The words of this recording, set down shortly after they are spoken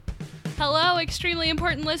Hello, extremely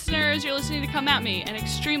important listeners. You're listening to Come At Me, an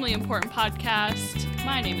extremely important podcast.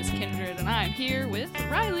 My name is Kindred, and I'm here with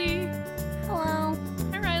Riley. Hello.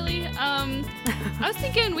 Hi, Riley. I was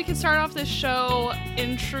thinking we could start off this show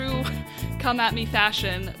in true Come At Me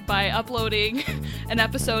fashion by uploading an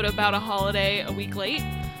episode about a holiday a week late.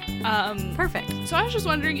 Perfect. So I was just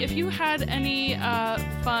wondering if you had any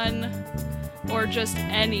fun or just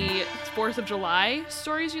any 4th of July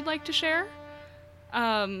stories you'd like to share.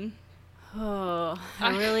 I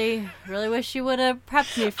really wish you would have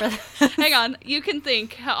prepped me for this. Hang on, you can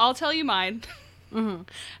think. I'll tell you mine. Mm-hmm.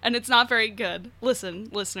 And it's not very good. Listen,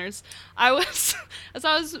 listeners. As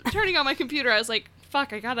I was turning on my computer, I was like,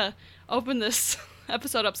 fuck, I gotta open this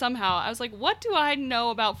episode up somehow. I was like, what do I know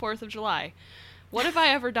about 4th of July? What have I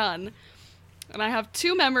ever done? And I have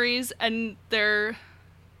 2 memories, and they're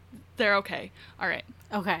okay. All right.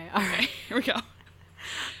 Okay, all right. Here we go.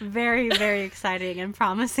 Very, very exciting and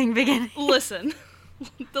promising beginning. Listen,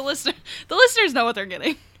 the listeners know what they're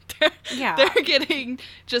getting. They're getting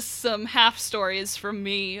just some half stories from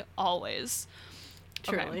me always.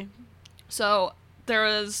 Truly. Okay. So there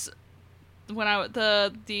was when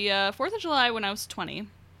the 4th of July when I was 20.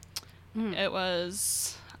 It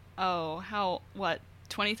was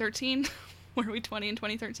 2013? Were we 20 in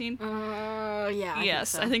 2013? Yeah.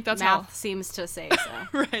 Yes, I think that's math how. seems to say so.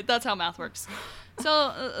 Right, that's how math works.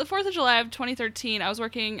 So, the 4th of July of 2013, I was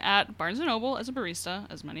working at Barnes & Noble as a barista,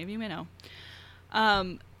 as many of you may know.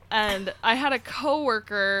 And I had a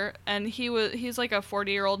coworker, and he's like a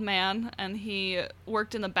 40-year-old man, and he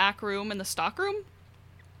worked in the back room, in the stock room.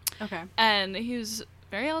 Okay. And he was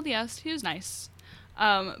very LDS. He was nice.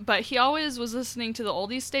 But he always was listening to the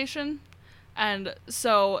oldies station. And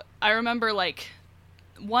so I remember, like,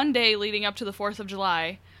 one day leading up to the 4th of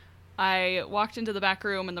July, I walked into the back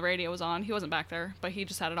room and the radio was on. He wasn't back there, but he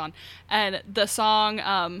just had it on. And the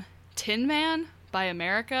song Tin Man by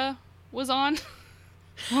America was on.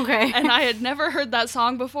 Okay. And I had never heard that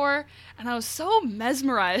song before, and I was so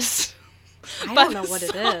mesmerized. I don't know what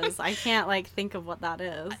it is. I can't, think of what that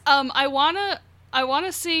is. I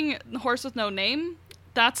wanna sing Horse with No Name.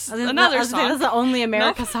 That's another song. That's the only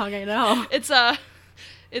America song I know.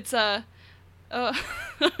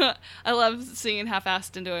 I love singing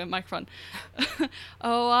half-assed into a microphone.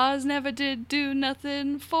 Oh, Oz never did do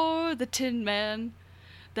nothing for the Tin Man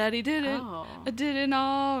that he didn't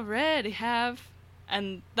already have.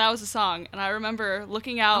 And that was a song. And I remember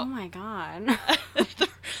looking out. Oh my God.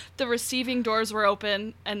 The receiving doors were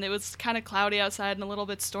open, and it was kind of cloudy outside and a little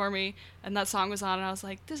bit stormy, and that song was on, and I was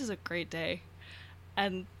like, this is a great day.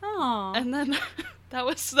 And then that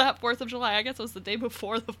was that 4th of July. I guess it was the day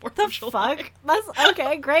before the 4th of July. Fuck? That's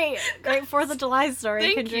okay. Great 4th of July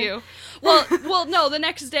story. Thank you. Well, no, the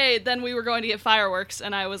next day, then we were going to get fireworks,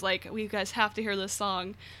 and I was like, well, you guys have to hear this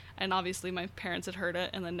song. And obviously my parents had heard it,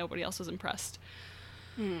 and then nobody else was impressed.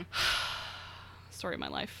 Story of my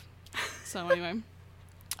life. So anyway.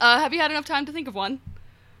 Have you had enough time to think of one?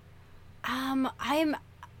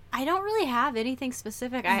 I don't really have anything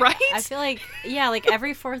specific. Right? I feel like,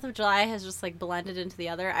 every 4th of July has just, blended into the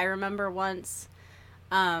other. I remember once,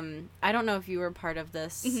 I don't know if you were part of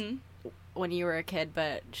this when you were a kid,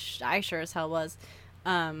 but I sure as hell was.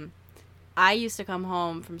 I used to come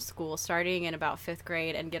home from school starting in about 5th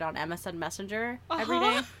grade and get on MSN Messenger every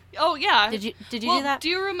day. Oh, yeah. Did you do that? Do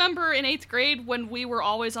you remember in 8th grade when we were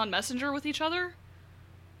always on Messenger with each other?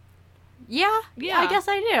 Yeah. I guess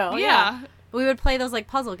I do. Yeah. We would play those,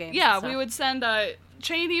 puzzle games. Yeah, we would send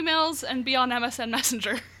chain emails and be on MSN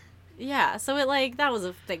Messenger. Yeah, so it, that was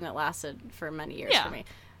a thing that lasted for many years for me.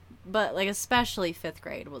 But, especially 5th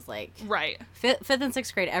grade was, Right. 5th and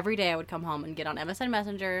 6th grade, every day I would come home and get on MSN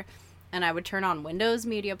Messenger, and I would turn on Windows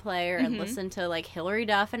Media Player and listen to, Hillary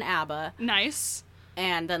Duff and ABBA. Nice.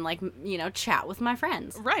 And then, chat with my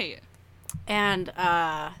friends. Right. And,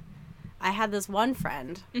 I had this one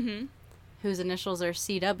friend whose initials are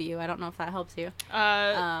CW. I don't know if that helps you.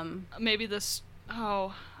 Maybe this...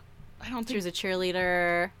 Oh, I don't think... She was a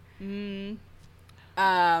cheerleader.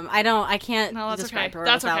 I can't describe her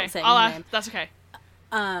without saying her name. That's okay.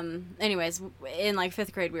 Anyways, in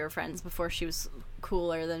 5th grade we were friends before she was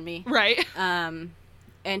cooler than me. Right. And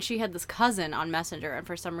she had this cousin on Messenger, and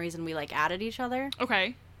for some reason we added each other.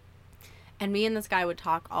 Okay. And me and this guy would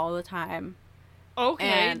talk all the time. Okay.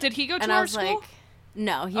 And, did he go to and our I was school?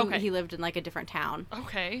 No, he lived in a different town.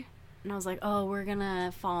 Okay. And I was like, oh, we're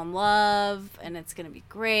gonna fall in love, and it's gonna be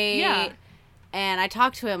great. Yeah. And I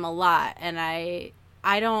talked to him a lot, and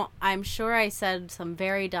I'm sure I said some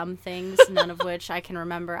very dumb things, none of which I can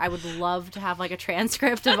remember. I would love to have a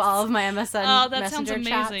transcript of all of my MSN Oh, that Messenger sounds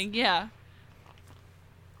amazing. chats. Yeah.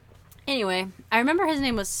 Anyway, I remember his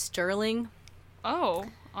name was Sterling. Oh,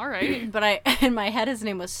 all right. But in my head, his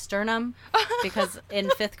name was Sternum. Because in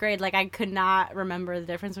 5th grade, like, I could not remember the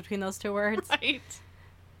difference between those two words. Right.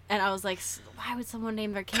 And I was like, why would someone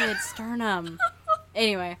name their kid Sternum?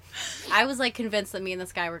 Anyway, I was, like, convinced that me and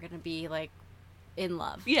this guy were going to be, like, in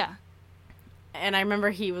love. Yeah. And I remember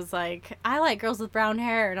he was like, I like girls with brown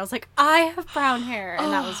hair. And I was like, I have brown hair.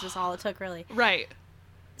 And that was just all it took, really. Right.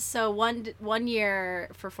 So one year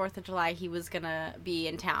for 4th of July, he was going to be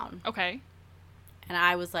in town. Okay. And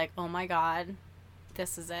I was like, oh, my God,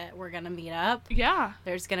 this is it. We're going to meet up. Yeah.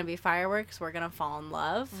 There's going to be fireworks. We're going to fall in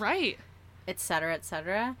love. Right. Et cetera, et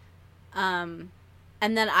cetera. And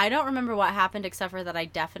then I don't remember what happened except for that I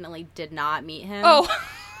definitely did not meet him. Oh.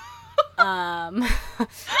 And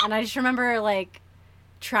I just remember, like,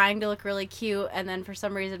 trying to look really cute, and then for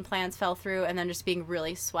some reason plans fell through, and then just being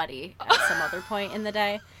really sweaty at some other point in the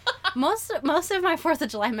day. Most of my 4th of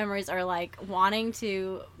July memories are, like, wanting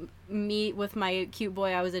to meet with my cute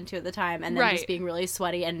boy I was into at the time, and then just being really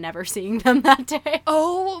sweaty and never seeing them that day.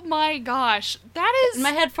 Oh, my gosh. That is... In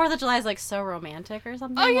my head, 4th of July is, like, so romantic or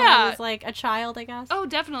something. Oh, yeah. When I was, like, a child, I guess. Oh,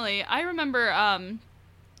 definitely. I remember,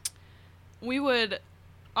 we would...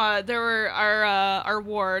 there were our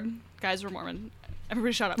ward, guys were Mormon.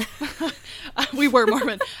 Everybody shut up. We were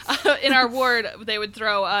Mormon. In our ward, they would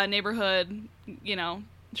throw a neighborhood,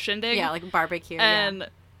 shindig. Yeah, like barbecue. And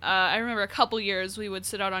I remember a couple years we would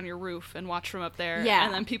sit out on your roof and watch from up there. Yeah.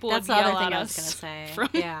 And then people That's would the yell other thing at I was us gonna say. from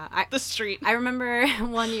the street. I remember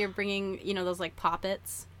one year bringing, those, like,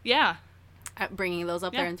 poppets. Yeah. Bringing those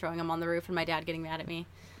up there and throwing them on the roof, and my dad getting mad at me.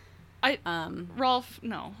 Rolf,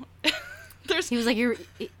 no. He was like,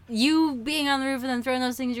 you being on the roof and then throwing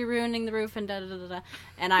those things, you're ruining the roof, and da-da-da-da.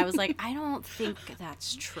 And I was like, I don't think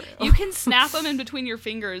that's true. You can snap them in between your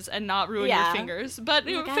fingers and not ruin your fingers, but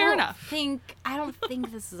like, fair enough. I don't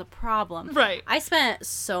think this is a problem. Right. I spent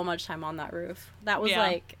so much time on that roof. That was,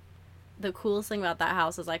 like, the coolest thing about that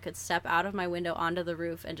house is I could step out of my window onto the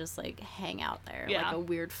roof and just, like, hang out there like a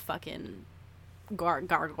weird fucking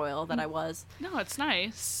gargoyle that I was. No, it's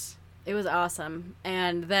nice. It was awesome.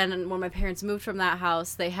 And then when my parents moved from that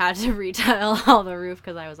house, they had to retile all the roof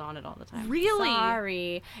because I was on it all the time. Really?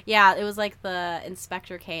 Sorry. Yeah, it was like the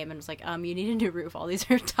inspector came and was like, you need a new roof. All these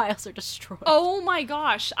tiles are destroyed. Oh my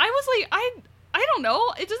gosh. I was like, I don't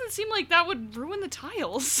know. It doesn't seem like that would ruin the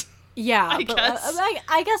tiles. Yeah, I guess.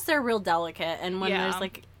 I guess they're real delicate. And when there's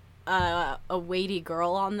like a weighty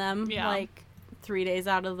girl on them, like 3 days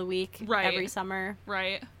out of the week every summer.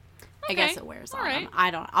 Right. I guess it wears on them.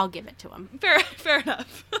 I'll give it to him. Fair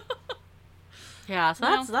enough. Yeah,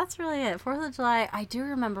 so that's really it. 4th of July, I do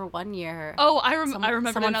remember one year. Oh, I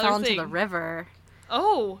remember someone another fell thing. into the river.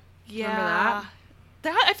 Oh, yeah. Remember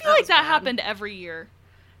that? I feel like that happened every year.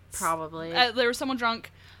 Probably. There was someone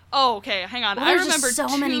drunk. Oh, okay, hang on. Well, I remember just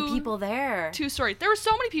so many people there. Two stories. There were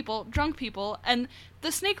so many people, drunk people, and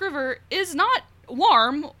the Snake River is not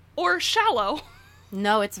warm or shallow.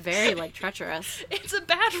 No, it's very, like, treacherous. It's a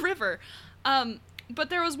bad river. But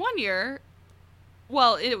there was one year,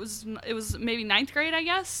 well, it was maybe 9th grade, I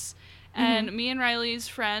guess, and me and Riley's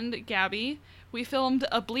friend, Gabby, we filmed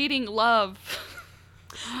a Bleeding Love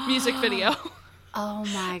music video. Oh,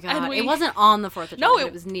 my God. It wasn't on the 4th of July, but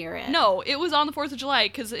it was near it. No, it was on the 4th of July,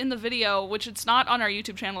 because in the video, which it's not on our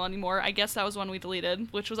YouTube channel anymore, I guess that was one we deleted,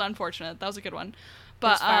 which was unfortunate. That was a good one.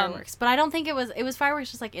 But fireworks. But I don't think it was fireworks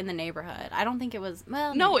just, like, in the neighborhood. I don't think it was,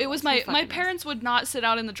 well... No, it was my parents would not sit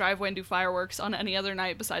out in the driveway and do fireworks on any other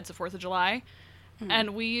night besides the 4th of July.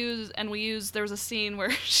 And we used, there was a scene where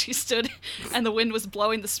she stood and the wind was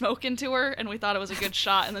blowing the smoke into her, and we thought it was a good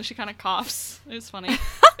shot, and then she kind of coughs. It was funny.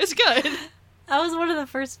 It's good. That was one of the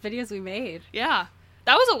first videos we made. Yeah.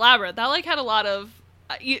 That was elaborate. That, like, had a lot of,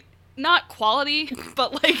 not quality,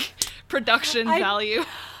 but, like, production value.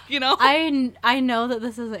 I know that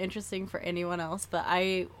this isn't interesting for anyone else, but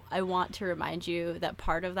I want to remind you that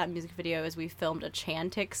part of that music video is we filmed a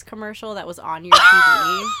Chantix commercial that was on your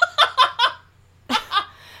TV.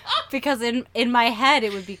 Because in my head,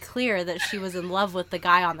 it would be clear that she was in love with the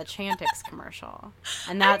guy on the Chantix commercial.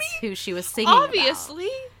 And that's who she was singing obviously.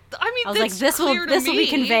 about. I was like, this will be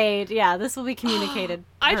conveyed. Yeah, this will be communicated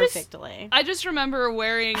perfectly. I just remember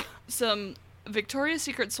wearing some Victoria's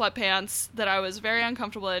Secret sweatpants that I was very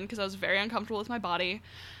uncomfortable in because I was very uncomfortable with my body.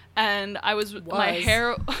 And my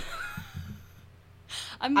hair...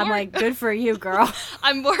 I'm like, good for you, girl.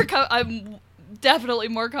 I'm definitely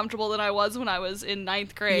more comfortable than I was when I was in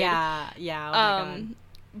 9th grade. Yeah, oh my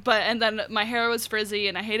God. And then my hair was frizzy,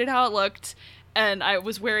 and I hated how it looked, and I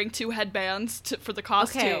was wearing 2 headbands for the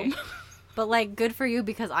costume. Okay. But, like, good for you,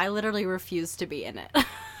 because I literally refused to be in it.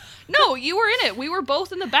 No, you were in it. We were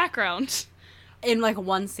both in the background. In, like,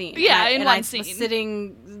 one scene. Yeah, in one I scene. was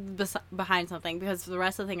sitting behind something, because for the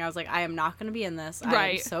rest of the thing, I was like, I am not going to be in this. I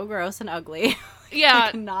am so gross and ugly.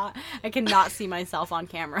 Yeah. I cannot see myself on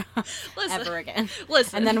camera ever again.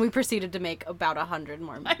 Listen. And then we proceeded to make about 100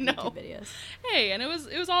 more YouTube videos. Hey, and it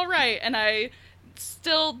was all right, and I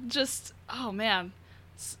still just, oh man,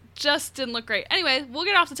 just didn't look great. Anyway, we'll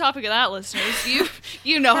get off the topic of that, listeners.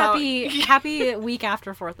 You know happy week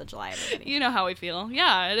after 4th of July, everybody. You know how we feel.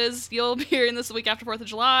 Yeah, it is. You'll be hearing this the week after 4th of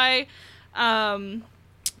July.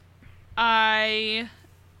 I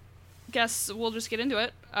guess we'll just get into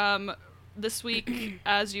it. This week,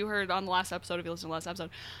 as you heard on the last episode, if you listened to the last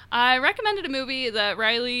episode, I recommended a movie that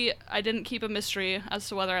Riley, I didn't keep a mystery as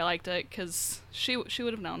to whether I liked it, because she would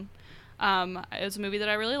have known. It was a movie that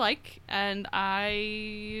I really like, and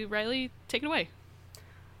Riley, take it away.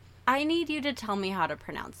 I need you to tell me how to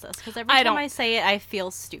pronounce this, because every time I say it, I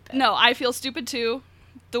feel stupid. No, I feel stupid too.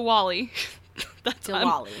 Dilwale. That's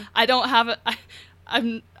Dilwale. I don't have it.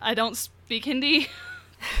 I don't speak Hindi.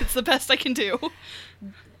 It's the best I can do.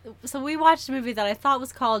 So we watched a movie that I thought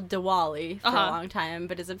was called Diwali for a long time,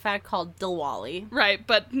 but is in fact called Dilwale. Right,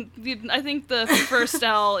 but I think the first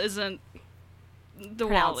L isn't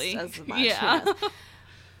Diwali. As much. Yeah.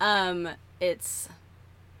 It's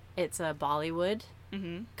a Bollywood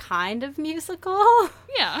kind of musical.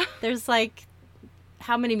 Yeah. There's like,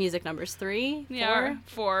 how many music numbers? 3? 4? Yeah,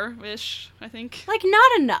 4-ish, I think. Like,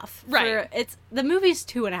 not enough. Right. The movie's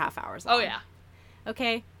 2.5 hours long. Oh, yeah.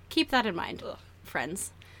 Okay? Keep that in mind,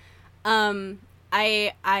 friends.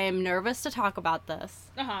 I am nervous to talk about this.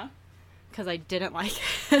 Uh-huh. Because I didn't like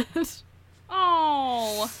it.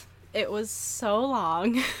 Oh. It was so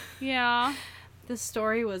long. Yeah. The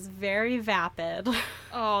story was very vapid.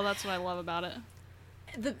 Oh, that's what I love about it.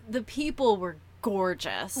 The people were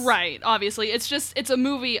gorgeous. Right, obviously. It's a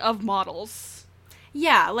movie of models.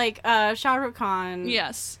 Yeah, like, Shah Rukh Khan.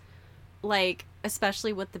 Yes. Like,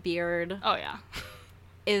 especially with the beard. Oh, yeah.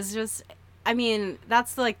 Is just, I mean,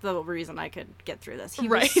 that's, like, the reason I could get through this. He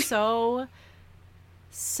was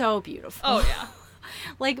so beautiful. Oh, yeah.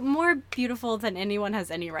 Like, more beautiful than anyone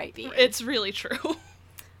has any right being. It's really true.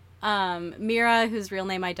 Mira, whose real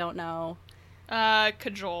name I don't know.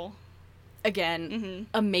 Kajol. Again,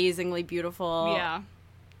 amazingly beautiful. Yeah.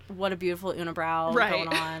 What a beautiful unibrow going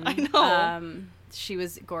on. I know. She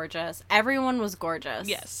was gorgeous. Everyone was gorgeous.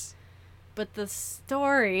 Yes. But the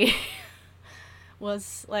story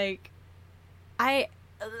was, like, I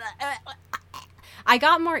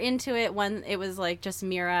got more into it when it was, like, just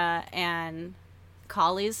Mira and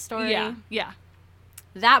Kali's story. Yeah.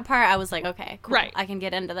 That part, I was like, okay, cool. Right. I can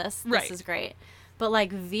get into this. Right. This is great. But,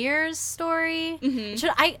 like, Veer's story,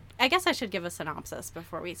 I guess I should give a synopsis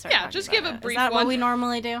before we start. Yeah, just give a brief one. Is that what we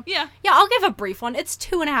normally do? Yeah. Yeah, I'll give a brief one. It's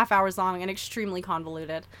 2.5 hours long and extremely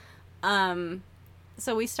convoluted.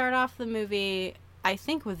 So we start off the movie, I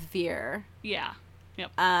think, with Veer. Yeah.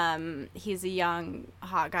 Yep. He's a young,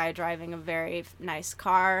 hot guy driving a very nice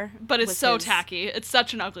car. But it's so tacky. It's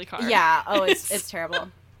such an ugly car. Yeah. Oh, it's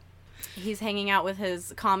terrible. He's hanging out with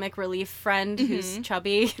his comic relief friend who's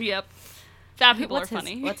chubby. Yep. Fat people are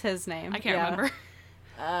funny. What's his name? I can't remember.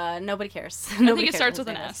 Nobody cares. I think it starts with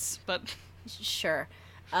an S, but... Sure.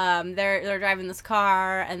 They're driving this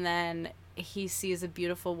car, and then he sees a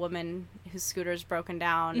beautiful woman whose scooter's broken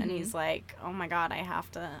down, and he's like, oh my god, I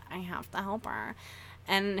have to help her.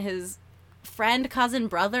 And his friend, cousin,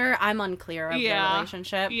 brother, I'm unclear of their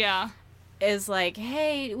relationship. Yeah. Is like,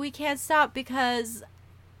 hey, we can't stop because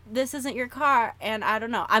this isn't your car. And I don't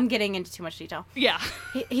know. I'm getting into too much detail. Yeah.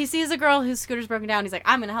 He sees a girl whose scooter's broken down. He's like,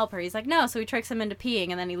 I'm going to help her. He's like, no. So he tricks him into peeing,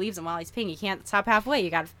 and then he leaves him while he's peeing. You can't stop halfway. You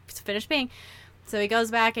got to finish peeing. So he goes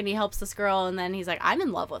back and he helps this girl, and then he's like, I'm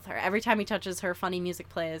in love with her. Every time he touches her, funny music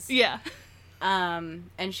plays. Yeah. And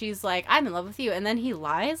she's like, I'm in love with you. And then he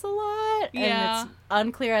lies a lot. Yeah. And it's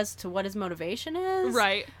unclear as to what his motivation is.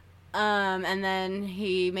 Right. And then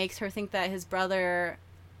he makes her think that his brother,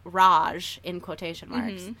 Raj, in quotation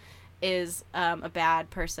marks, is a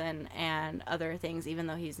bad person and other things, even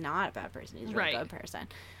though he's not a bad person. He's a really good person.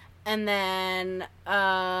 And then,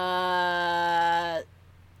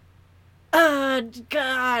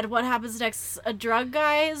 God, what happens next? A drug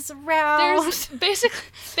guy's around. There's basically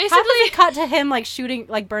How does it cut to him, like, shooting,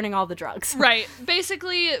 like, burning all the drugs? Right.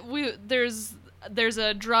 Basically, there's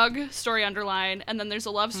a drug story underline, and then there's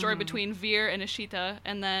a love story between Veer and Ishita,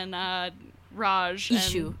 and then Raj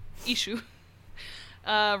Ishu.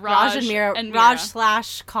 Raj and Mira. Mira.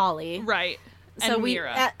 Raj / Kali. Right. So and we,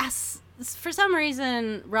 Mira. For some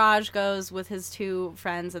reason, Raj goes with his two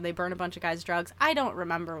friends, and they burn a bunch of guys' drugs. I don't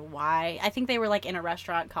remember why. I think they were, like, in a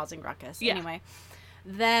restaurant causing ruckus. Yeah. Anyway.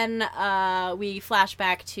 Then we flash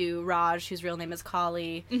back to Raj, whose real name is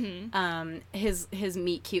Kali. His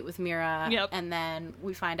meet cute with Mira. Yep. And then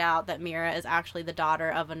we find out that Mira is actually the daughter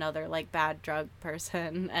of another, like, bad drug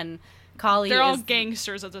person. And Kali They're all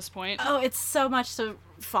gangsters at this point. Oh, it's so much to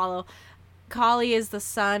follow. Kali is the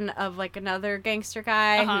son of, like, another gangster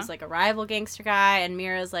guy who's, like, a rival gangster guy. And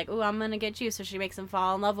Mira's like, ooh, I'm gonna get you. So she makes him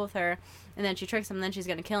fall in love with her. And then she tricks him, and then she's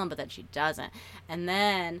gonna kill him, but then she doesn't. And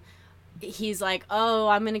then he's like, oh,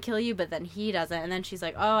 I'm gonna kill you, but then he doesn't. And then she's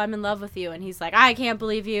like, oh, I'm in love with you. And he's like, I can't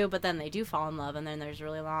believe you. But then they do fall in love, and then there's a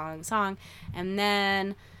really long song. And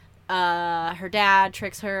then her dad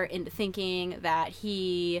tricks her into thinking that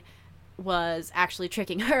he was actually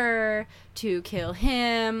tricking her to kill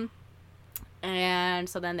him. And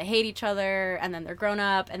so then they hate each other, and then they're grown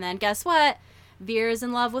up. And then guess what? Veer is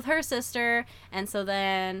in love with her sister. And so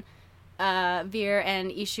then Veer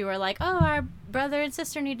and Ishu are like, oh, our brother and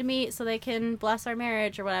sister need to meet so they can bless our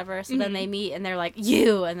marriage or whatever. So then they meet, and they're like,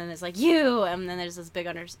 you. And then it's like, you. And then there's this big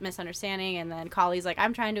misunderstanding. And then Kali's like,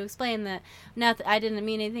 I'm trying to explain that I didn't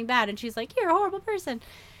mean anything bad. And she's like, you're a horrible person.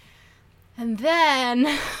 And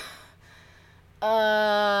then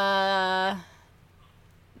I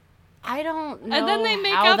don't know. And then they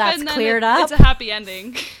make how up, that's and then cleared up. It's a happy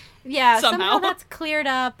ending. Yeah, somehow that's cleared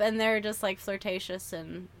up, and they're just, like, flirtatious,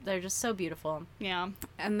 and they're just so beautiful. Yeah.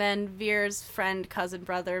 And then Veer's friend, cousin,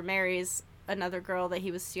 brother marries another girl that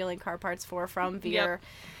he was stealing car parts from Veer.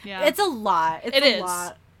 Yep. Yeah. It's a lot. It's a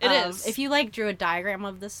lot. It is. If you, like, drew a diagram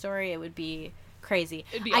of this story, it would be crazy.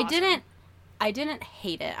 It'd be awesome. I didn't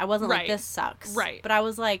hate it. I wasn't like, this sucks. Right. But I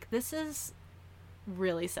was like, this is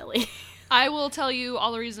really silly. I will tell you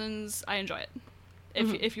all the reasons I enjoy it.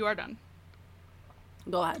 If you are done.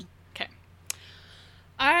 Go ahead. Okay.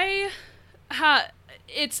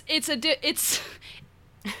 It's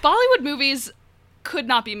Bollywood movies could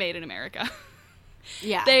not be made in America.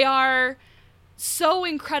 Yeah. They are so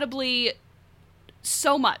incredibly,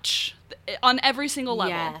 so much on every single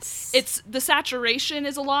level. Yes. The saturation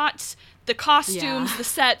is a lot. The costumes, the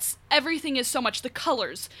sets, everything is so much. The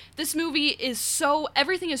colors. This movie is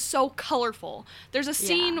everything is so colorful. There's a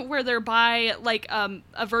scene where they're by, like,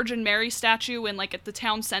 a Virgin Mary statue in, like, at the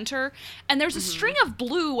town center, and there's a string of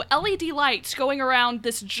blue LED lights going around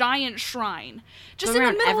this giant shrine. Just in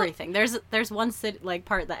the middle everything. There's one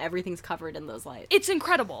part that everything's covered in those lights. It's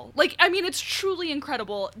incredible. Like, I mean, it's truly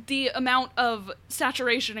incredible, the amount of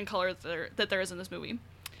saturation and color that there is in this movie.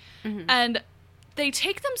 And they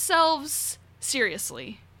take themselves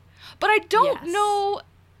seriously. But I don't know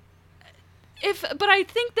but I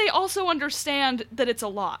think they also understand that it's a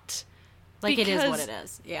lot. Like, it is what it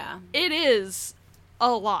is. Yeah. It is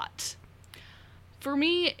a lot. For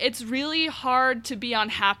me, it's really hard to be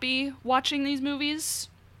unhappy watching these movies.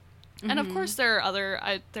 And of course there are other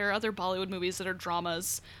Bollywood movies that are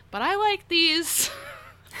dramas, but I like these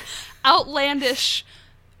outlandish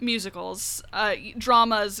musicals,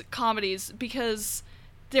 dramas, comedies, because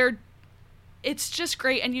it's just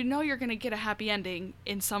great, and you know you're going to get a happy ending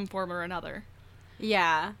in some form or another.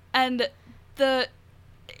 Yeah. And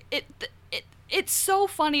it's so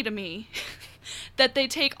funny to me that they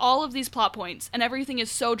take all of these plot points and everything is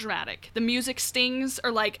so dramatic. The music stings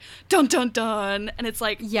are like, dun dun dun, and it's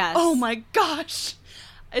like, yes. Oh my gosh.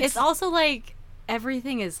 It's also like,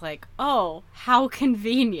 everything is like, oh, how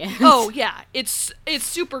convenient. Oh yeah, it's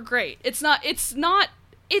super great. It's not a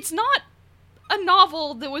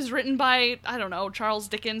novel that was written by, I don't know, Charles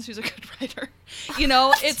Dickens, who's a good writer. You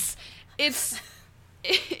know, it's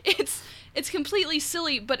completely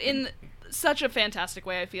silly, but in such a fantastic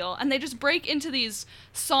way, I feel. And they just break into these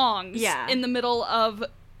songs in the middle of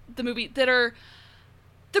the movie that are,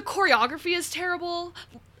 the choreography is terrible.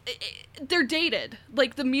 They're dated.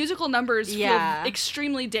 Like, the musical numbers feel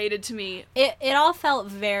extremely dated to me. It all felt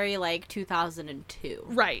very, like, 2002.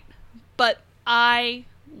 Right. But I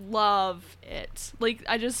love it. Like,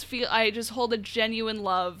 I just hold a genuine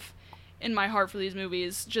love in my heart for these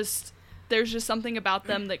movies. There's just something about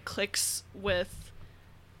them that clicks with,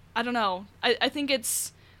 I don't know. I think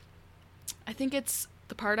it's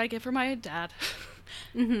the part I get from my dad.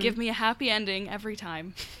 Give me a happy ending every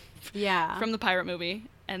time. Yeah. From the pirate movie.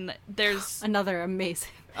 And there's another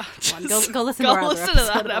amazing one. Go listen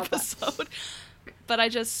to that episode. But I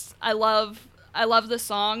love the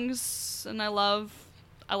songs, and I love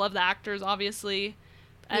the actors, obviously.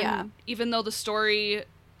 And even though the story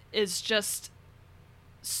is just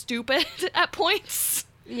stupid at points,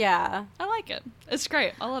 I like it. It's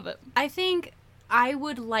great. I love it. I think I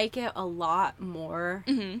would like it a lot more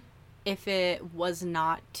if it was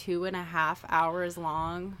not 2.5 hours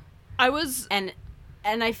long. I was...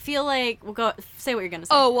 And I feel like... Well, go say what you're going to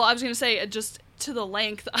say. Oh, well, I was going to say, just to the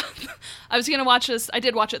length. I was gonna watch this. I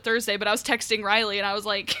did watch it Thursday, but I was texting Riley, and I was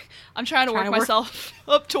like, I'm trying to work myself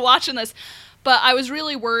up to watching this. But I was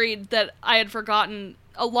really worried that I had forgotten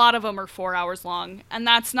a lot of them are 4 hours long, and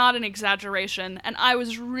that's not an exaggeration. And I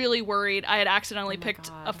was really worried I had accidentally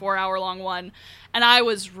picked a 4 hour long one, and I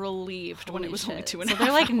was relieved when it was only 2.5 hours. So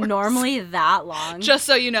they're like normally that long. Just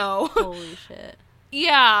so you know. Holy shit.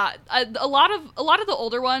 Yeah, a lot of the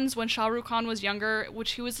older ones, when Shah Rukh Khan was younger,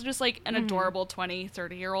 which he was just like an adorable 20,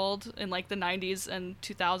 30-year-old in like the 90s and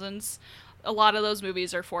 2000s, a lot of those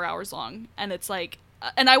movies are 4 hours long. And it's like,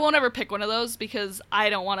 and I won't ever pick one of those because I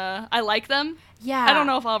don't want to, I like them. Yeah. I don't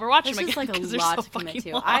know if I'll ever watch them again like because a they're lot so to commit fucking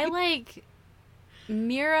to. long. I like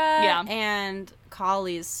Mira and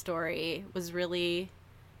Kali's story was really,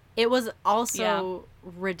 it was also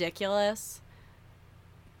ridiculous.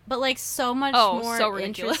 But, like, so much more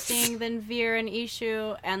interesting than Veer and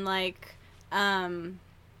Ishu. And, like,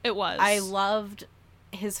 it was. I loved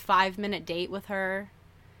his 5-minute date with her.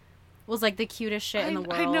 It was, like, the cutest shit in the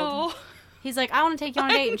world. I know. He's like, I want to take you on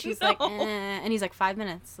a date. And she's like, And he's like, 5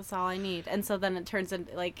 minutes. That's all I need. And so then it turns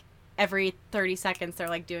into, like, every 30 seconds they're,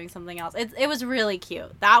 like, doing something else. It was really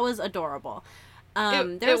cute. That was adorable.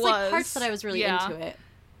 There was, like, parts that I was really into it.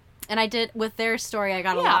 And I did, with their story, I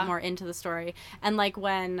got a lot more into the story. And, like,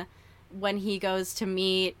 when he goes to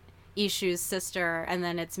meet Ishu's sister, and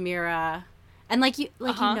then it's Mira, and, like, you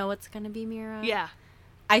know it's gonna be Mira. Yeah.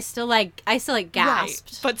 I still gasped.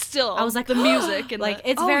 Right. But still, I was like, the music and like,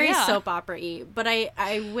 it's very soap opera-y. But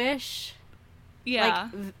I wish, like,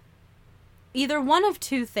 either one of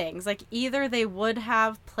two things. Like, either they would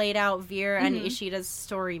have played out Veer and Ishida's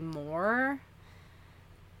story more,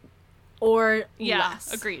 or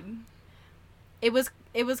less. Agreed. It was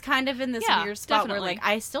kind of in this weird spot where, like,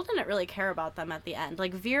 I still didn't really care about them at the end.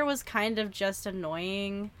 Like, Veer was kind of just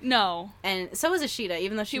annoying. No. And so was Ishida,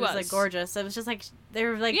 even though she was like, gorgeous. It was just, like, they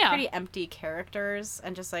were, like, pretty empty characters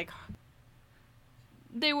and just, like...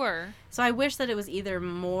 They were. So I wish that it was either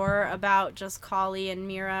more about just Kali and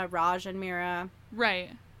Mira, Raj and Mira.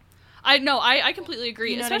 Right. I completely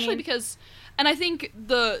agree. You know especially because... And I think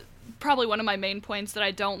probably one of my main points that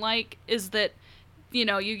I don't like is that, you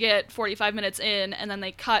know, you get 45 minutes in and then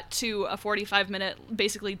they cut to a 45-minute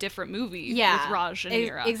basically different movie with Raj and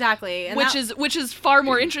Mira. Exactly. And which is far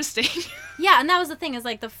more interesting. Yeah, and that was the thing, is,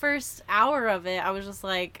 like, the first hour of it, I was just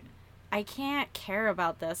like, I can't care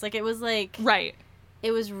about this. Like, it was like... Right.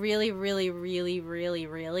 It was really, really, really, really,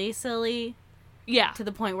 really silly. Yeah. To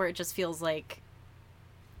the point where it just feels, like,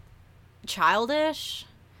 childish.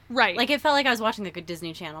 Right. Like, it felt like I was watching, like, a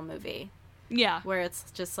Disney Channel movie. Yeah. Where it's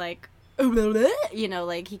just, like, you know,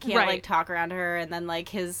 like, he can't, like, talk around her, and then, like,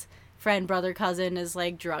 his friend, brother, cousin is,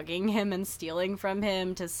 like, drugging him and stealing from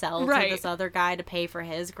him to sell to this other guy to pay for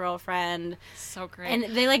his girlfriend. So great.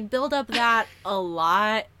 And they, like, build up that a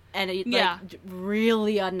lot, and it, like,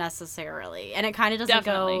 really unnecessarily. And it kind of doesn't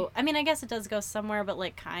go... I mean, I guess it does go somewhere, but,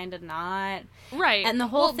 like, kind of not. Right. And the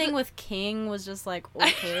whole thing with King was just, like,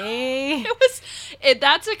 okay.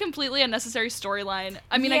 That's a completely unnecessary storyline.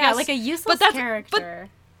 I mean, I guess... like a useless character.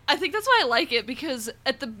 I think that's why I like it, because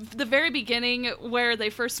at the very beginning where they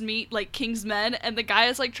first meet, like, King's men, and the guy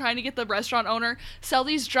is, like, trying to get the restaurant owner, sell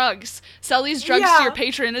these drugs to your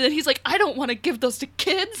patron, and then he's like, I don't want to give those to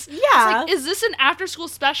kids. Yeah. It's like, is this an after-school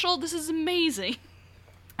special? This is amazing.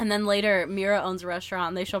 And then later, Mira owns a restaurant,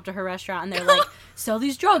 and they show up to her restaurant, and they're like, sell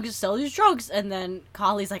these drugs. And then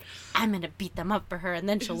Kali's like, I'm going to beat them up for her, and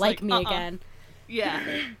then she'll like me again. Yeah.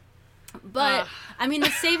 But, I mean, the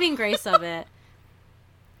saving grace of it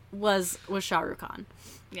was Shah Rukh Khan.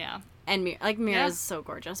 Yeah. And Mira's so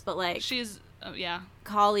gorgeous, but, like... She's,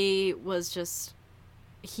 Kali was just...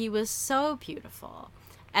 He was so beautiful.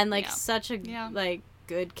 And, like, such a, like,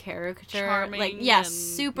 good character. Charming. Like,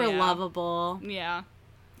 super lovable. Yeah.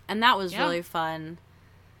 And that was really fun.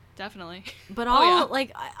 Definitely. But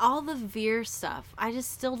like, all the Veer stuff, I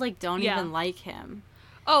just still, like, don't even like him.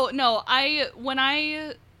 Oh, no, when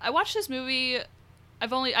I watched this movie...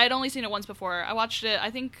 I'd only seen it once before. I watched it, I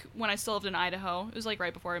think, when I still lived in Idaho. It was, like,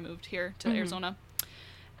 right before I moved here to Arizona.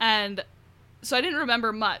 And so I didn't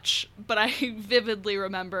remember much, but I vividly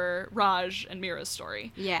remember Raj and Mira's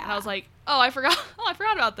story. Yeah. And I was like, I forgot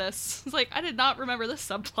about this. It's like, I did not remember this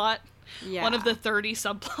subplot. Yeah. One of the 30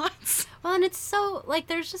 subplots. Well, and it's so, like,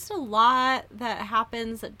 there's just a lot that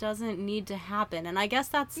happens that doesn't need to happen. And I guess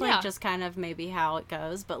that's, like, just kind of maybe how it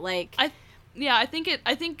goes. But, like... I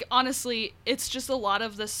think honestly, it's just a lot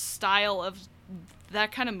of the style of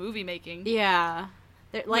that kind of movie making. Yeah.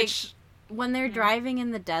 Like, when they're driving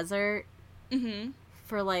in the desert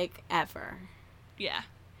for, like, ever. Yeah.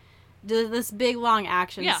 This big, long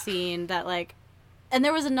action scene that, like, And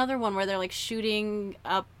there was another one where they're like shooting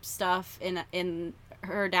up stuff in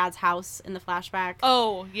her dad's house in the flashback.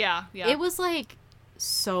 Oh, yeah, yeah. It was like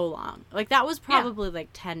so long. Like that was probably like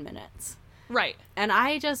 10 minutes. Right. And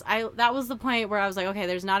that was the point where I was like, okay,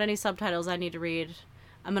 there's not any subtitles I need to read.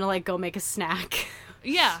 I'm going to like go make a snack.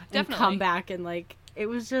 Yeah, and definitely. come back and like, it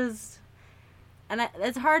was just, and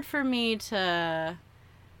it's hard for me to,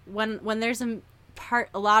 when there's a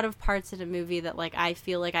lot of parts in a movie that like I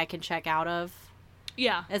feel like I can check out of.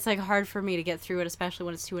 Yeah. It's like hard for me to get through it, especially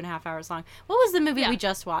when it's 2.5 hours long. What was the movie we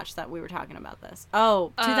just watched that we were talking about this?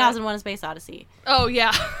 Oh, 2001: A Space Odyssey. Oh,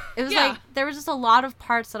 yeah. It was like, there was just a lot of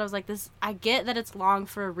parts that I was like, I get that it's long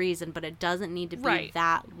for a reason, but it doesn't need to be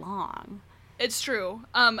that long. It's true.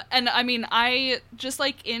 And I mean, I just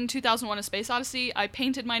like in 2001: A Space Odyssey, I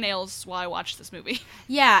painted my nails while I watched this movie.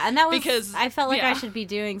 Yeah, and that was because I felt like I should be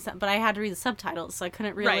doing something, but I had to read the subtitles, so I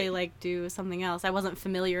couldn't really like do something else. I wasn't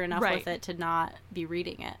familiar enough with it to not be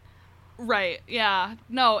reading it. Right. Yeah.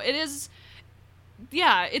 No, it is.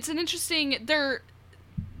 Yeah, it's an interesting.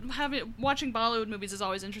 Watching Bollywood movies is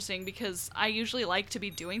always interesting because I usually like to be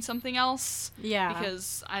doing something else. Yeah.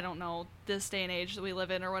 Because, I don't know, this day and age that we live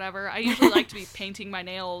in or whatever, I usually like to be painting my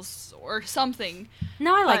nails or something.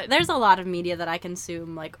 No, there's a lot of media that I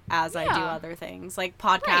consume, like, as I do other things. Like,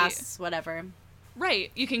 podcasts, whatever.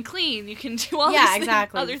 Right. You can clean, you can do all these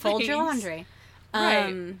exactly. other things. Fold your laundry.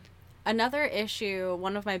 Right. Another issue,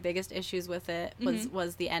 one of my biggest issues with it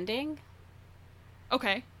was the ending.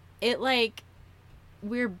 Okay. It, like,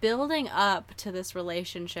 we're building up to this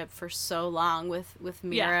relationship for so long with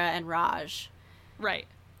Meera and Raj. Right.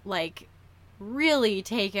 Like, really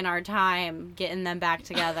taking our time getting them back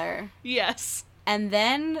together. Yes. And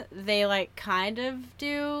then they, like, kind of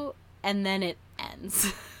do, and then it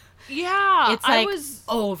ends. Yeah. It's, like,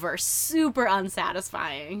 over. Super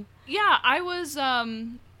unsatisfying. Yeah, I was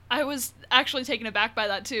actually taken aback by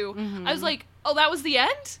that, too. Mm-hmm. I was like, oh, that was the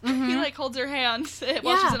end? Mm-hmm. He, like, holds her hand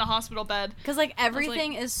while she's in a hospital bed. Because, like,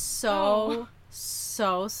 everything is so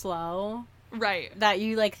slow. Right. That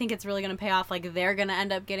you, like, think it's really going to pay off. Like, they're going to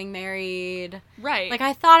end up getting married. Right. Like,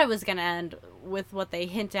 I thought it was going to end with what they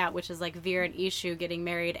hint at, which is, like, Veer and Ishu getting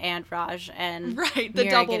married and Raj and right, the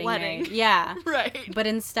Meera double wedding. Married. Yeah. Right. But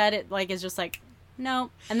instead it, like, is just like,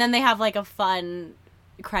 no. And then they have, like, a fun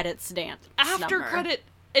credits dance after number. Credit.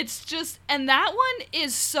 It's just, and that one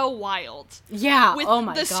is so wild. Yeah, with oh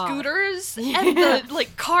my the God. Scooters and the,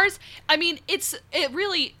 like, cars. I mean, it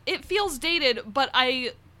feels dated, but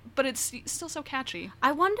it's still so catchy.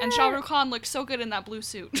 I wonder. And Shah Rukh Khan looks so good in that blue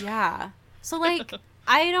suit. Yeah. So, like,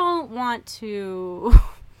 I don't want to,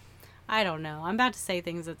 I don't know. I'm about to say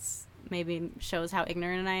things that's maybe shows how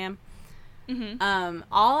ignorant I am. Mm-hmm.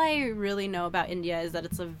 All I really know about India is that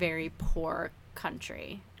it's a very poor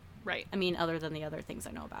country. Right. I mean, other than the other things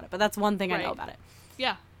I know about it. But that's one thing I know about it.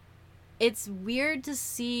 Yeah. It's weird to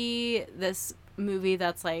see this movie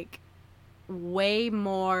that's, like, way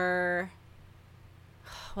more...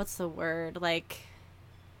 What's the word? Like...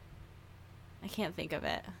 I can't think of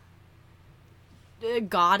it.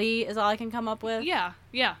 Gaudy is all I can come up with. Yeah,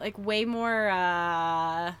 yeah. Like, way more,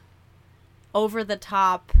 over the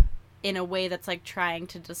top in a way that's, like, trying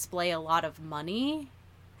to display a lot of money.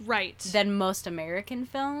 Right. Than most American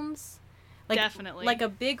films. Like, definitely. Like, a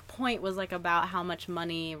big point was, like, about how much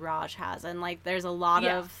money Raj has. And, like, there's a lot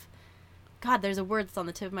of... God, there's a word that's on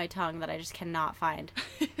the tip of my tongue that I just cannot find.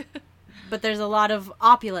 But there's a lot of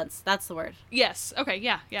opulence. That's the word. Yes. Okay,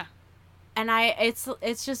 yeah, yeah. And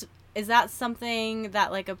it's just... Is that something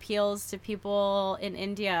that, like, appeals to people in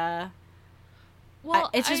India? Well,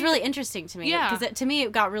 it's just really interesting to me. Yeah. Because to me,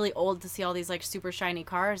 it got really old to see all these, like, super shiny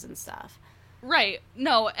cars and stuff. Right.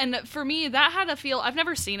 No, and for me, that had a feel... I've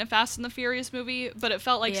never seen a Fast and the Furious movie, but it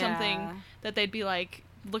felt like something that they'd be like,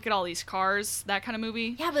 look at all these cars, that kind of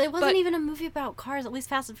movie. Yeah, but it wasn't even a movie about cars. At least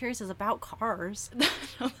Fast and Furious is about cars.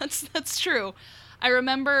 No, that's true. I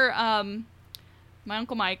remember my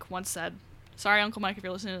Uncle Mike once said... Sorry, Uncle Mike, if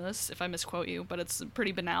you're listening to this, if I misquote you, but it's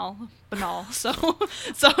pretty banal, so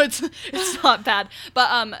it's not bad.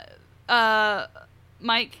 But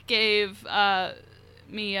Mike gave...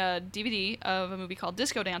 me a DVD of a movie called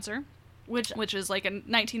Disco Dancer, which is like a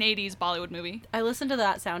 1980s Bollywood movie. I listened to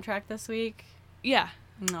that soundtrack this week. Yeah.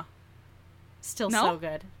 No. Still so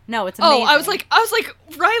good. No, it's amazing. Oh, I was like,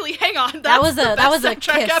 Riley, hang on. That was a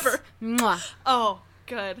kiss ever. Mwah. Oh,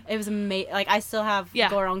 good. It was amazing. Like, I still have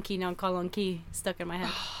Goronki non Kolonki stuck in my head.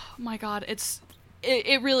 Oh my God,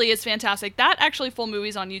 it really is fantastic. That actually full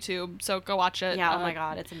movie's on YouTube, so go watch it. Yeah, oh my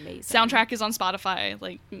God, it's amazing. Soundtrack is on Spotify,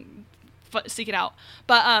 like seek it out.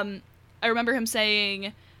 But I remember him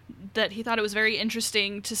saying that he thought it was very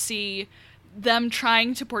interesting to see them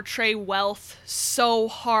trying to portray wealth so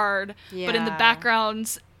hard, but in the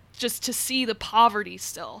backgrounds, just to see the poverty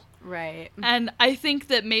still. Right. And I think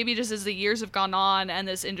that maybe just as the years have gone on and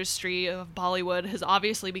this industry of Bollywood has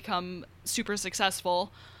obviously become super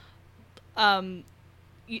successful,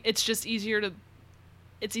 it's just easier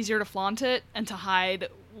to flaunt it and to hide,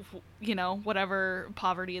 whatever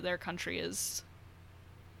poverty their country is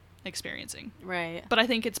experiencing. Right. But I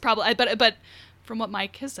think it's probably, but from what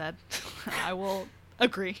Mike has said, I will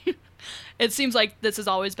agree. It seems like this has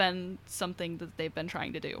always been something that they've been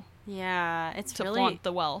trying to do. Yeah, it's to really flaunt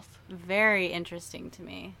the wealth. Very interesting to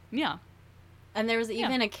me. Yeah. And there was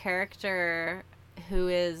even a character who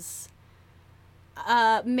is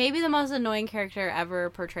maybe the most annoying character ever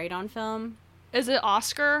portrayed on film. Is it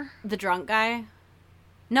Oscar? The drunk guy?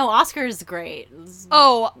 No, Oscar is great.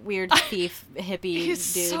 Weird thief hippie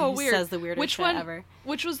He's dude so who weird. says the weirdest shit ever.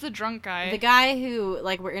 Which was the drunk guy? The guy who,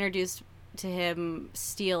 we're introduced to him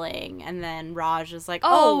stealing, and then Raj is like,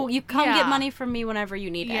 oh you come get money from me whenever you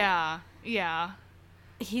need it. Yeah.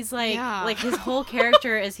 He's like his whole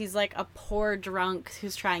character is he's like a poor drunk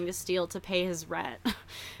who's trying to steal to pay his rent.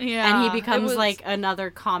 Yeah. And he becomes like another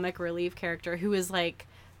comic relief character who is like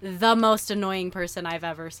the most annoying person I've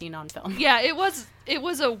ever seen on film. Yeah,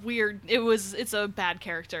 it's a bad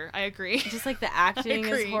character. I agree. Just like the acting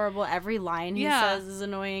is horrible. Every line he says is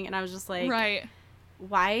annoying, and I was just like, right.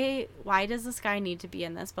 Why does this guy need to be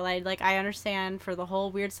in this? But I understand for the whole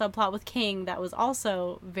weird subplot with King that was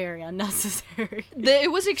also very unnecessary.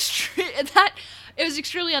 It was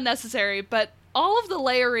extremely unnecessary, but all of the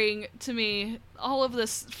layering to me, all of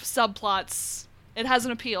this subplots, it has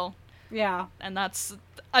an appeal. Yeah. And that's,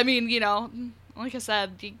 I mean, like I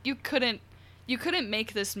said, you couldn't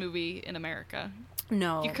make this movie in America.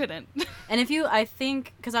 No. You couldn't. And I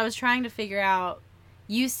think, because I was trying to figure out,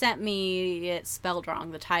 you sent me it spelled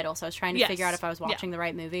wrong, the title, so I was trying to figure out if I was watching the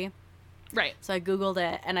right movie. Right. So I Googled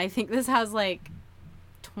it, and I think this has 20%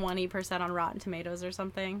 on Rotten Tomatoes or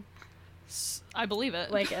something. I believe it.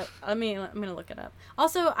 I'm gonna look it up.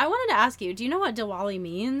 Also, I wanted to ask you, do you know what Dilwale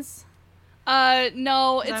means?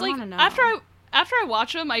 No, it's like after I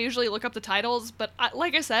watch them, I usually look up the titles, but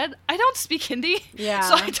like I said, I don't speak Hindi. Yeah.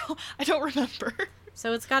 So I don't remember.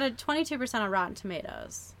 So it's got a 22% on Rotten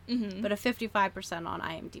Tomatoes, but a 55% on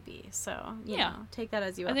IMDb. So, you know, take that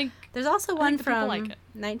as you will. I think there's also one from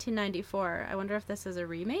 1994. I wonder if this is a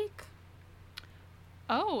remake?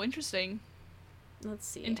 Oh, interesting. Let's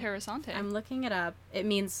see. Interessante. I'm looking it up. It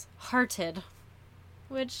means hearted,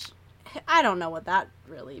 which I don't know what that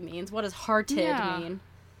really means. What does hearted mean?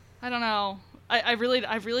 I don't know. I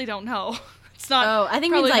really don't know. It's not. Oh, I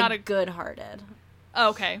think it means not good-hearted.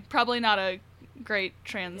 Okay, probably not a great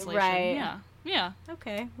translation. Right. Yeah.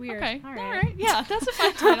 Okay. Weird. Okay. All right. Yeah, that's a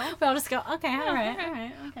fine title. But I'll just go. Okay. All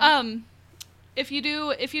right. Okay. If you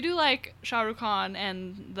do like Shah Rukh Khan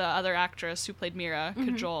and the other actress who played Meera,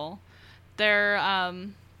 Kajol, they're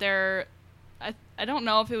I don't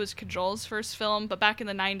know if it was Kajol's first film, but back in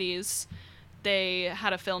the 90s, they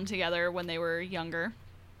had a film together when they were younger.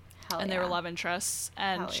 They were love interests,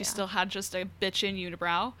 and she still had just a bitchin'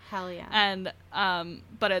 unibrow. Hell yeah. And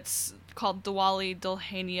but it's called Dilwale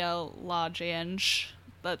Dulhania La Janj.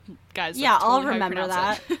 That guy's totally I'll remember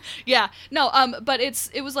that. Yeah, no, but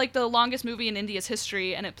it was like the longest movie in India's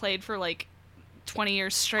history, and it played for 20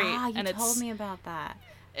 years straight. You told me about that.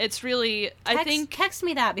 It's really text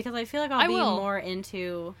me that, because I feel like I'll be more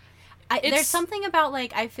into. There's something about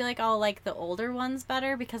I feel like I'll like the older ones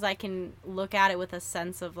better because I can look at it with a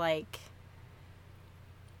sense of I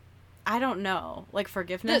don't know,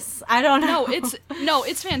 forgiveness. I don't know. It's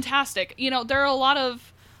fantastic. There are a lot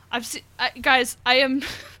of guys. I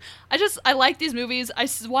like these movies. I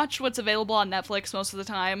watch what's available on Netflix most of the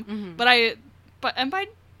time, but I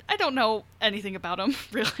don't know anything about them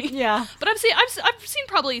really. Yeah. But I've seen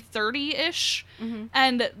probably 30-ish,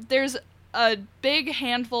 and there's a big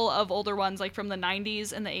handful of older ones from the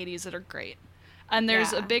 90s and the 80s that are great. And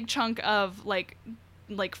there's a big chunk of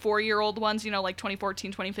 4-year-old ones,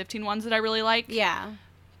 2014, 2015 ones that I really like. Yeah.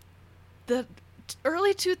 The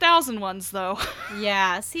early 2000 ones though.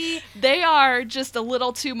 Yeah, see, they are just a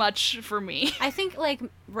little too much for me. I think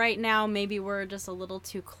right now maybe we're just a little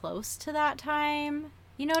too close to that time.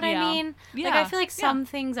 You know what I mean? Yeah. I feel like some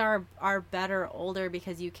things are better older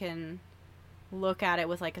because you can look at it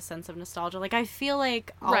with a sense of nostalgia. I feel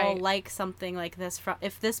like I'll like something like this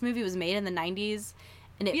if this movie was made in the 90s,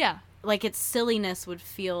 and it its silliness would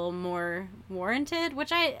feel more warranted,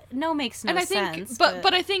 which I know makes no sense.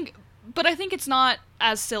 But I think it's not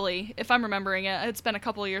as silly if I'm remembering it. It's been a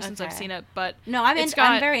couple of years since I've seen it, but no, I'm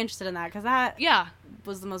very interested in that because that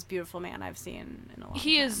was the most beautiful man I've seen in a long time.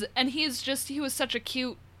 He is, and he was such a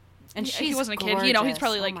cute. And he wasn't gorgeous. a kid. You know, he's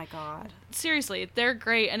probably like. Oh my god. Seriously, they're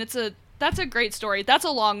great, and that's a great story. That's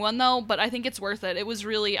a long one though, but I think it's worth it. It was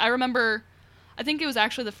really. I remember. I think it was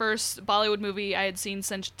actually the first Bollywood movie I had seen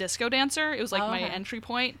since Disco Dancer. It was like my entry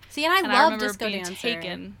point. See, and I love Disco Dancer.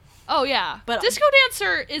 Taken. Oh yeah, but Disco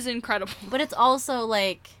Dancer is incredible. But it's also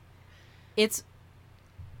like, it's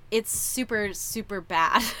super super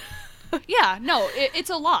bad. Yeah, no, it's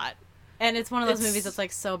a lot. And it's one of those movies that's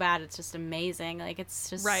like so bad it's just amazing. Like it's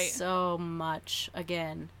just so much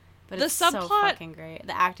again. But it's so fucking great.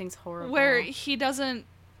 The acting's horrible. Where he doesn't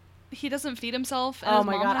feed himself and oh his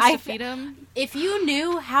my mom god, has to feed him. If you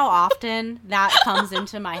knew how often that comes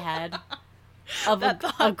into my head of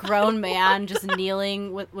a grown man just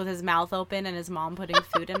kneeling with his mouth open and his mom putting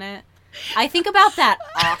food in it. I think about that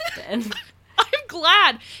often. I'm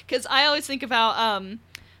glad, because I always think about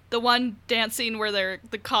the one dance scene where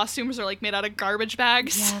the costumes are like made out of garbage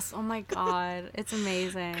bags. Yes, oh my god, it's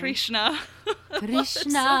amazing. Krishna.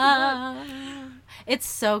 It's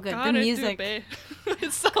so good. The music.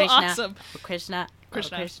 It's so Krishna. Awesome. Krishna.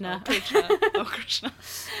 Krishna. Oh, Krishna. Oh, Krishna. Oh, Krishna.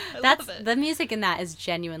 That's the music in that is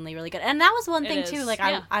genuinely really good. And that was one thing too. Like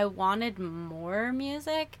yeah. I wanted more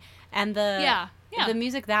music, and the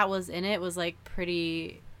music that was in it was like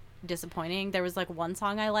pretty disappointing. There was like one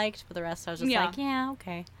song I liked, but the rest I was just like, yeah,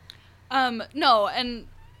 okay. No, and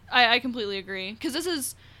I completely agree,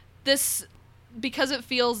 because because it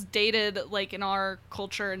feels dated, like in our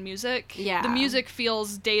culture and music. Yeah, the music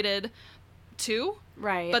feels dated too.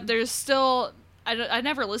 Right. But there's still. I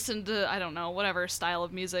never listened to, I don't know, whatever style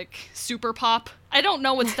of music, super pop. I don't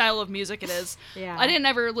know what style of music it is. Yeah. I didn't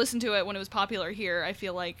ever listen to it when it was popular here. I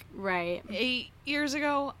feel like 8 years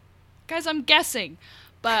ago. Guys, I'm guessing.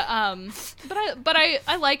 But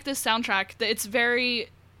I like this soundtrack. It's very,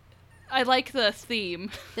 I like the theme.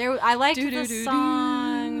 I liked the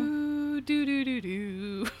song.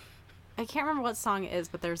 I can't remember what song it is,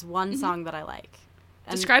 but there's one song that I like.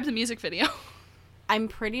 And describe the music video. I'm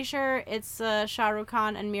pretty sure it's Shah Rukh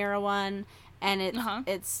Khan and Mira one, and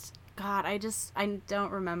it's God. I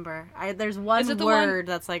don't remember. There's one word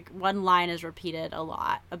that's like one line is repeated a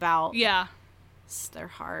lot about their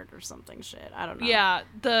heart or something shit. I don't know. Yeah,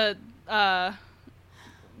 the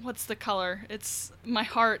what's the color? It's my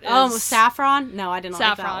heart is saffron. No, I didn't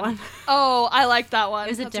like that one. Oh, I like that one.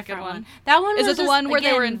 It was a That's different a good one. That one is was it the one where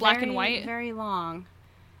they were in black and white? Very long.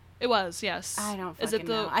 It was, yes. I don't fucking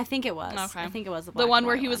know. I think it was. Okay. I think it was the one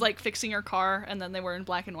where he was like fixing your car, and then they were in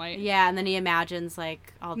black and white. Yeah, and then he imagines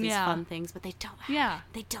like all these fun things, but they don't happen. Yeah.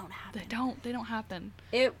 They don't happen. They don't happen.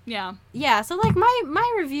 Yeah, so like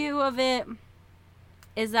my review of it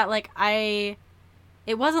is that like it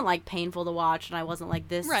wasn't like painful to watch, and I wasn't like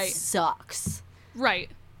this sucks.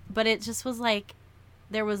 Right. But it just was like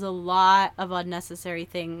there was a lot of unnecessary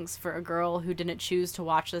things for a girl who didn't choose to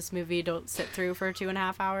watch this movie to sit through for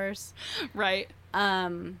 2.5 hours. Right.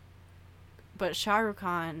 But Shah Rukh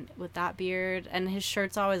Khan with that beard, and his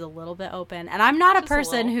shirt's always a little bit open. And I'm not a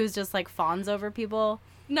person who's just like fawns over people.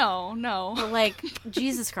 No. But like,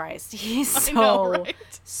 Jesus Christ, he's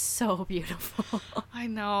so beautiful. I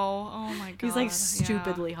know. Oh my god. He's like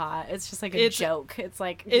stupidly hot. It's just like a joke. It's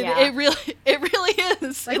like it really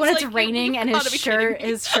is. Like when it's raining and his shirt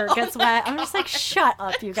gets wet. I'm just like, shut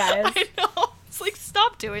up, you guys. I know. It's like,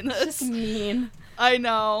 stop doing this. It's just mean. I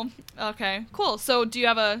know. Okay, cool. So do you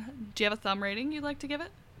have a thumb rating you'd like to give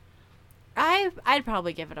it? I'd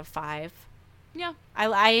probably give it a 5. Yeah.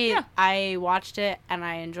 I watched it and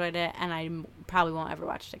I enjoyed it, and I probably won't ever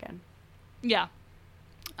watch it again. Yeah.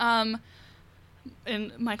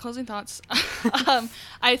 In my closing thoughts,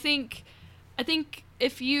 I think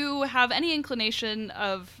if you have any inclination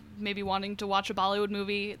of maybe wanting to watch a Bollywood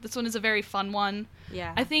movie, this one is a very fun one.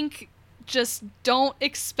 Yeah. I think just don't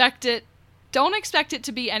expect it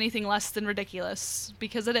to be anything less than ridiculous,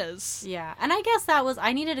 because it is. Yeah. And I guess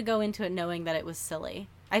I needed to go into it knowing that it was silly.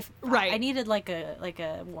 I needed like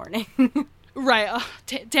a warning. Right. Oh,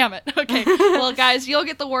 damn it. Okay. Well, guys, you'll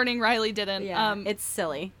get the warning. Riley didn't. Yeah. It's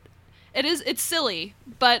silly. It's silly,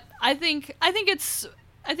 but I think it's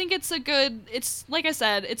a good. It's like I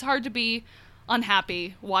said. It's hard to be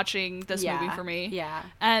unhappy watching this movie for me. Yeah.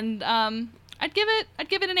 And I'd give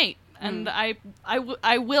it an 8. And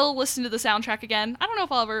I will listen to the soundtrack again. I don't know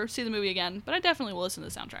if I'll ever see the movie again, but I definitely will listen to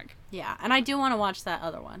the soundtrack. Yeah, and I do want to watch that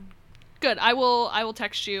other one. Good. I will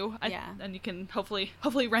text you. And you can hopefully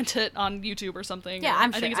rent it on YouTube or something. Yeah,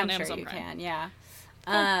 I think it's on Amazon you Prime. Can.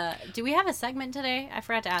 Yeah. Do we have a segment today? I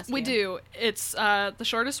forgot to ask you. We do. It's the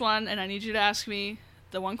shortest one, and I need you to ask me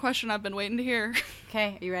the one question I've been waiting to hear.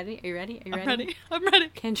 Okay. Are you ready? I'm ready.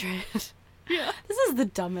 Kindred Yeah. This is the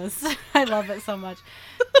dumbest. I love it so much.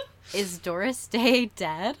 Is Doris Day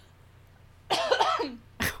dead? Oh,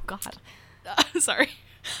 God. Sorry.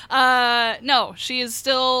 No, she is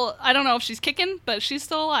still, I don't know if she's kicking, but she's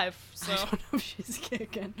still alive. So. I don't know if she's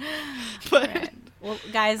kicking. But, right. Well,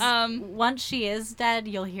 guys, once she is dead,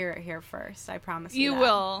 you'll hear it here first. I promise you. You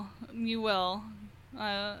will. You will.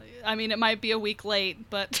 I mean, it might be a week late,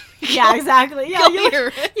 but yeah, exactly. Yeah, you'll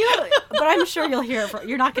hear it. But I'm sure you'll hear it.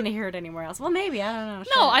 You're not going to hear it anywhere else. Well, maybe, I don't know.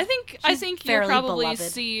 No, I think you'll probably beloved.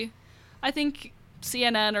 See. I think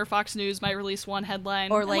CNN or Fox News might release one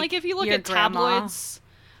headline, or like if you look your at grandma. tabloids,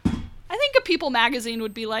 I think a People magazine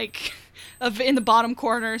would be like in the bottom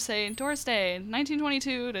corner saying Doris Day,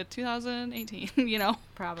 1922 to 2018. You know,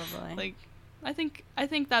 probably. Like, I think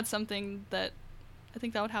that's something that I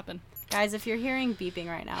think that would happen. Guys, if you're hearing beeping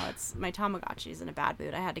right now, it's my Tamagotchi's in a bad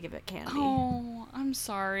mood. I had to give it candy. Oh, I'm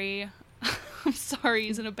sorry. I'm sorry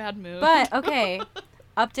he's in a bad mood. But, okay,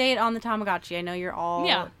 update on the Tamagotchi. I know you're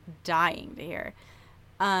all dying to hear.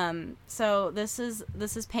 So this is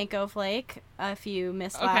Panko Flake, if you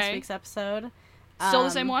missed last week's episode. Still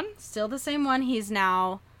the same one? Still the same one. He's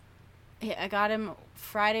now, I got him,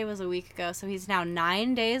 Friday was a week ago, so he's now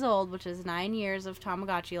 9 days old, which is 9 years of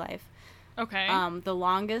Tamagotchi life. Okay. The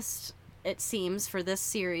longest, it seems, for this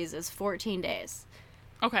series is 14 days.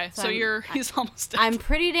 Okay, so he's almost dead. I'm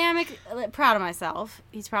pretty damn proud of myself.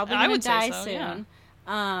 He's probably going to die soon.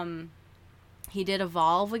 Yeah. He did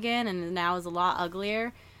evolve again, and now is a lot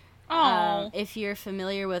uglier. Oh. If you're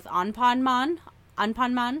familiar with Anpanman,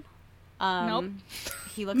 nope.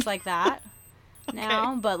 He looks like that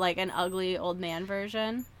now, but like an ugly old man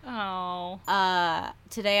version. Oh.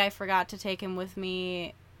 Today I forgot to take him with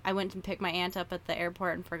me. I went and picked my aunt up at the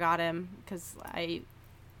airport and forgot him because I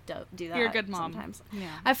don't do that. You're a good mom. Sometimes. Yeah.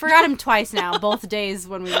 I forgot him twice now, both days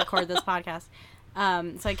when we record this podcast.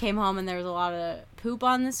 So I came home and there was a lot of poop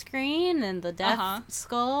on the screen and the death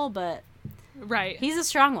skull, but right. He's a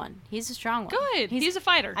strong one. Good. He's a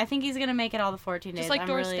fighter. I think he's gonna make it all the 14 days. Just like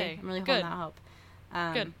Doris Day. I'm really holding out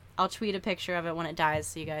hope. Good. I'll tweet a picture of it when it dies,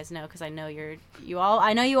 so you guys know, because I know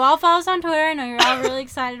I know you all follow us on Twitter. I know you're all really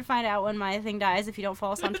excited to find out when my thing dies. If you don't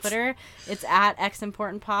follow us on Twitter, it's at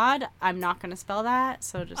XImportantPod. I'm not gonna spell that,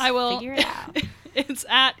 so just figure it out. It's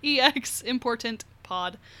at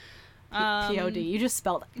EXImportantPod. POD. You just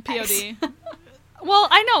spelled POD. Well,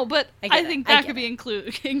 I know, but I think that could be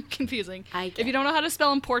confusing. If you don't know how to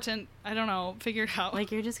spell important, I don't know, figure it out.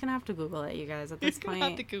 Like, you're just gonna have to Google it, you guys, at this point. You're gonna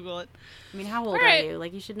have to Google it. I mean, how old are you?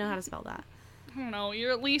 Like, you should know how to spell that. I don't know.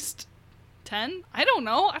 You're at least 10? I don't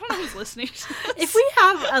know. I don't know who's listening to this. If we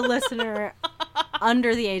have a listener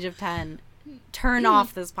under the age of 10, turn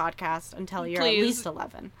off this podcast until you're at least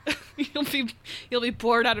 11. You'll be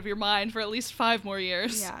bored out of your mind for at least 5 more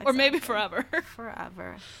years. Yeah, exactly. Or maybe forever.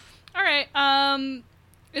 Forever. All right.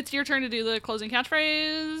 It's your turn to do the closing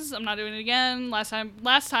catchphrase. I'm not doing it again. Last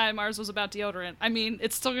time ours was about deodorant. I mean,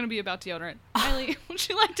 it's still going to be about deodorant. Riley, would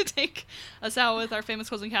you like to take us out with our famous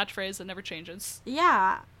closing catchphrase that never changes?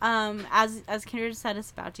 Yeah. As Kindred said,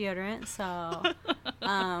 it's about deodorant. So,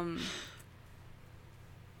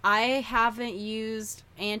 I haven't used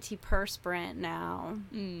antiperspirant now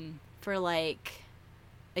for like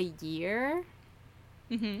a year.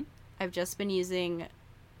 Mm-hmm. I've just been using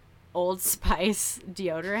Old Spice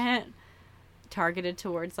deodorant targeted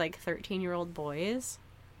towards like 13-year-old boys.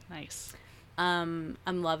 Nice. I'm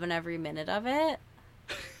loving every minute of it.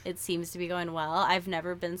 It seems to be going well. I've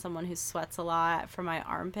never been someone who sweats a lot from my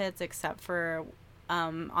armpits except for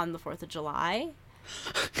on the 4th of July.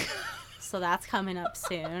 So that's coming up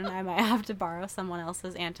soon. I might have to borrow someone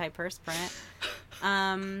else's antiperspirant.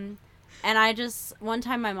 And one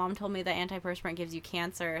time my mom told me that antiperspirant gives you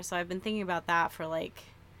cancer, so I've been thinking about that for like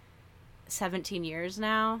 17 years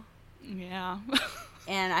now. Yeah.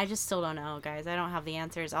 And I just still don't know, guys. I don't have the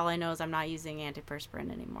answers. All I know is I'm not using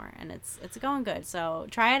antiperspirant anymore, and it's going good. So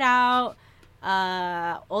try it out.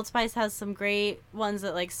 Old Spice has some great ones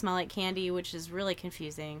that like smell like candy, which is really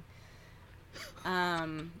confusing.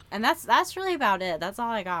 And that's really about it. That's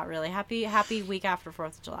all I got, really. Happy week after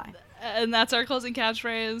 4th of July. And that's our closing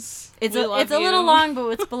catchphrase. It's a little long, but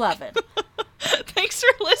it's beloved. Thanks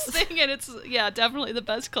for listening, and it's definitely the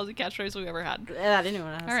best closing catchphrase we've ever had. That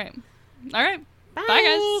anyone has. All right. Bye. Bye, Bye,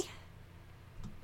 guys.